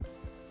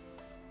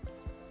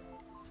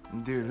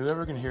Dude,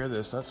 whoever can hear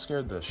this, that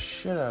scared the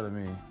shit out of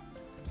me.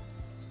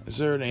 Is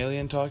there an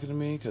alien talking to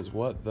me? Because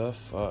what the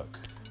fuck?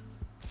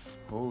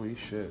 Holy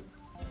shit.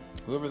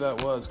 Whoever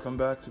that was, come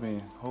back to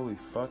me. Holy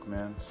fuck,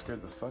 man.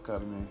 Scared the fuck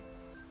out of me.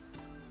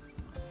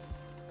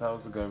 If that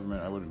was the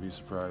government, I wouldn't be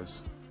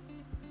surprised.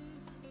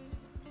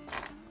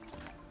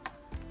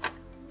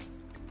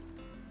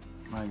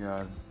 My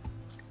god.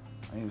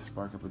 I need to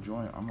spark up a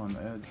joint. I'm on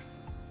the edge.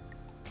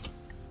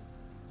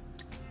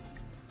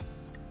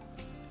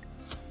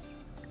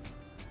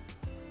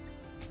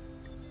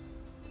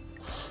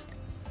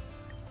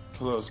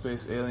 Hello,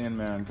 space alien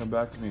man. Come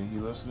back to me.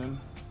 You listening?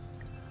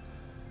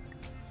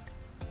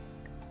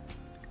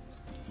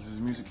 This is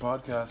a music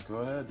podcast. Go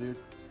ahead, dude.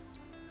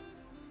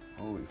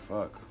 Holy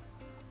fuck.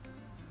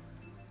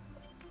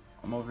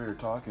 I'm over here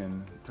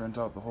talking. Turns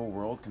out the whole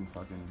world can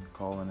fucking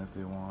call in if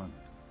they want.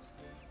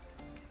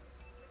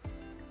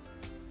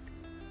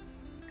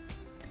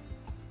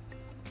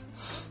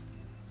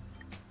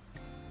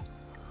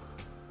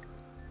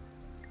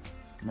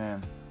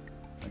 Man,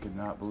 I could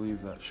not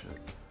believe that shit.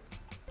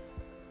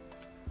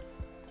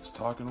 Just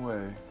talking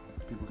away.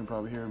 People can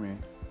probably hear me.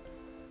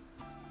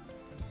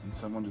 And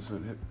someone just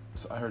hit.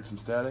 I heard some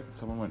static.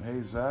 Someone went,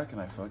 "Hey, Zach,"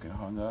 and I fucking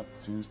hung up as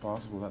soon as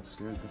possible. That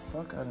scared the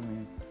fuck out of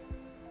me.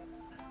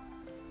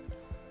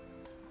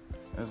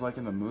 It was like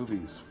in the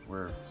movies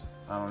where,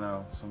 I don't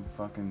know, some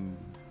fucking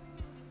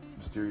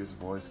mysterious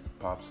voice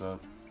pops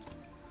up.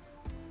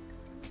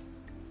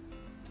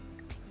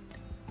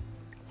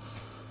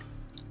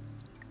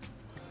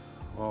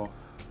 Well,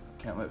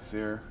 can't let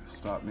fear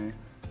stop me.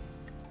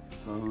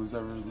 So who's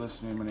ever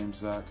listening, my name's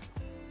Zach.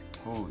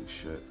 Holy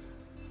shit.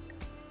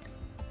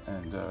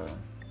 And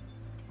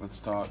let's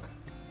talk.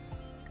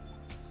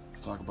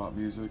 Let's talk about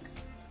music.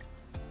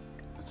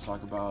 Let's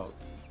talk about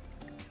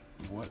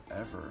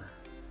whatever.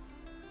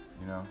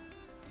 You know?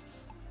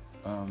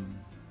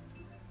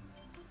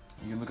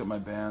 You can look at my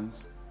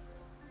bands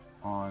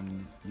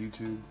on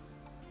YouTube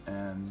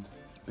and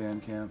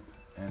Bandcamp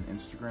and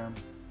Instagram.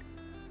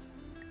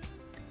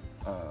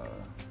 I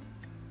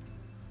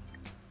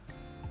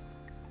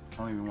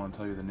don't even want to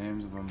tell you the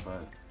names of them,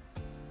 but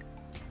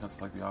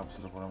that's like the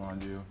opposite of what I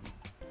want to do.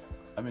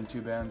 I'm in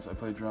two bands. I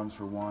play drums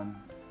for one,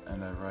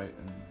 and I write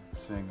and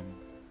sing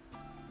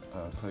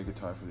and play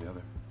guitar for the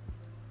other.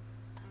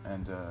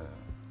 And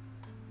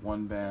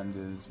one band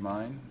is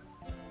mine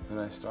that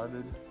I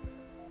started,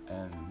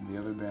 and the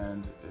other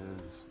band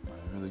is my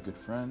really good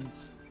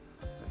friend's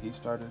that he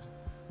started,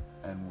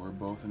 and we're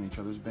both in each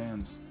other's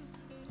bands.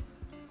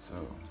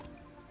 So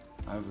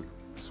I have a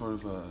sort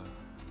of a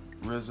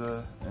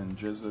RZA and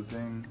Jizza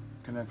thing,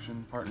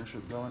 connection,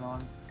 partnership going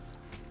on,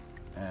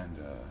 and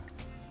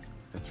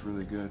it's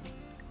really good.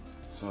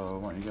 So I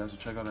want you guys to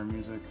check out our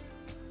music.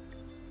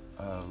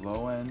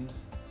 Low End,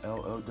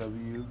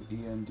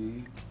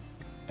 LOWEND,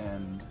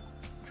 and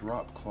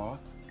Drop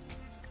Cloth,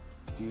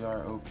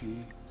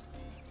 DROPCLOTH.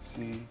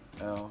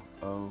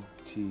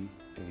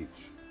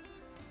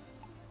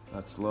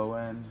 That's Low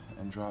End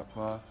and Drop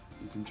Cloth.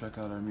 You can check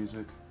out our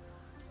music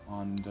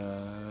on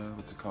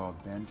what's it called,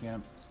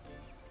 Bandcamp,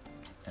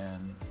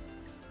 and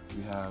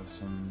we have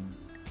some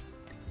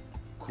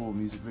cool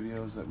music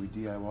videos that we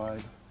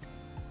DIY'd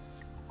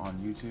on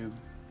YouTube.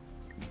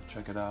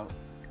 Check it out.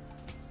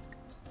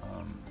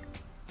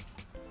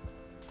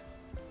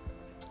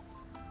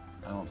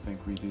 I don't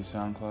think we do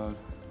SoundCloud.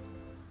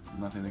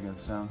 Nothing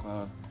against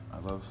SoundCloud. I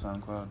love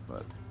SoundCloud,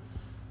 but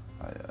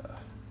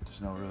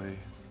there's no really.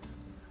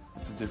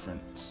 It's a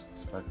different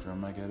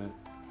spectrum. I get it.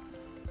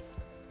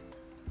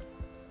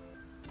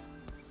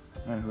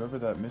 Man, whoever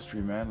that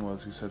mystery man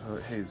was who said,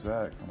 "Hey,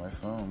 Zach," on my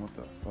phone, what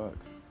the fuck?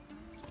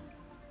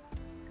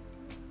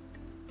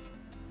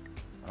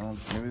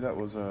 Maybe that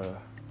was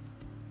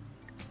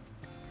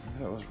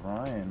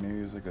Ryan. Maybe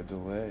it was like a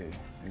delay.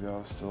 Maybe I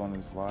was still on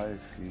his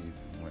live feed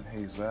and went,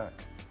 "Hey, Zach."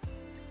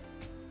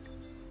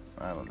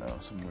 I don't know,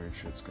 some weird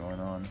shit's going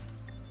on.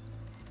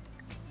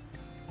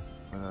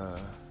 But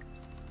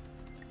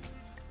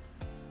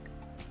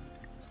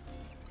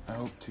I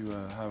hope to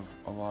have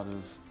a lot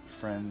of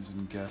friends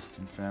and guests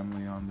and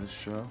family on this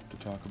show to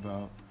talk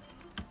about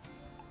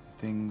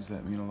things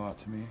that mean a lot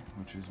to me,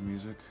 which is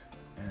music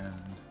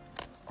and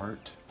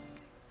art.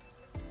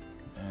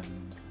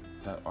 And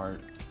that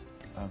art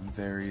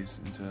varies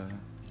into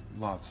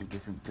lots of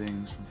different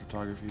things, from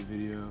photography,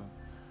 video,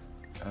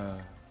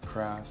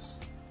 crafts,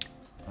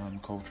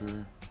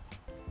 culture,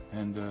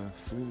 and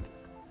food.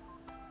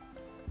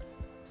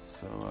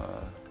 So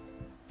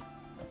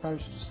I probably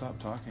should just stop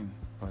talking,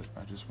 but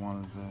I just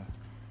wanted to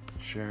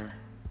share.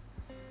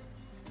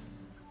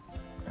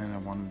 And I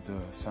wanted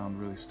to sound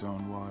really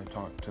stoned while I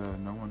talked to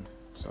no one.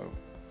 So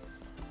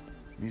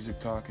music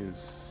talk is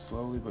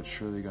slowly but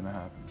surely gonna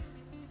happen.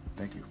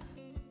 Thank you.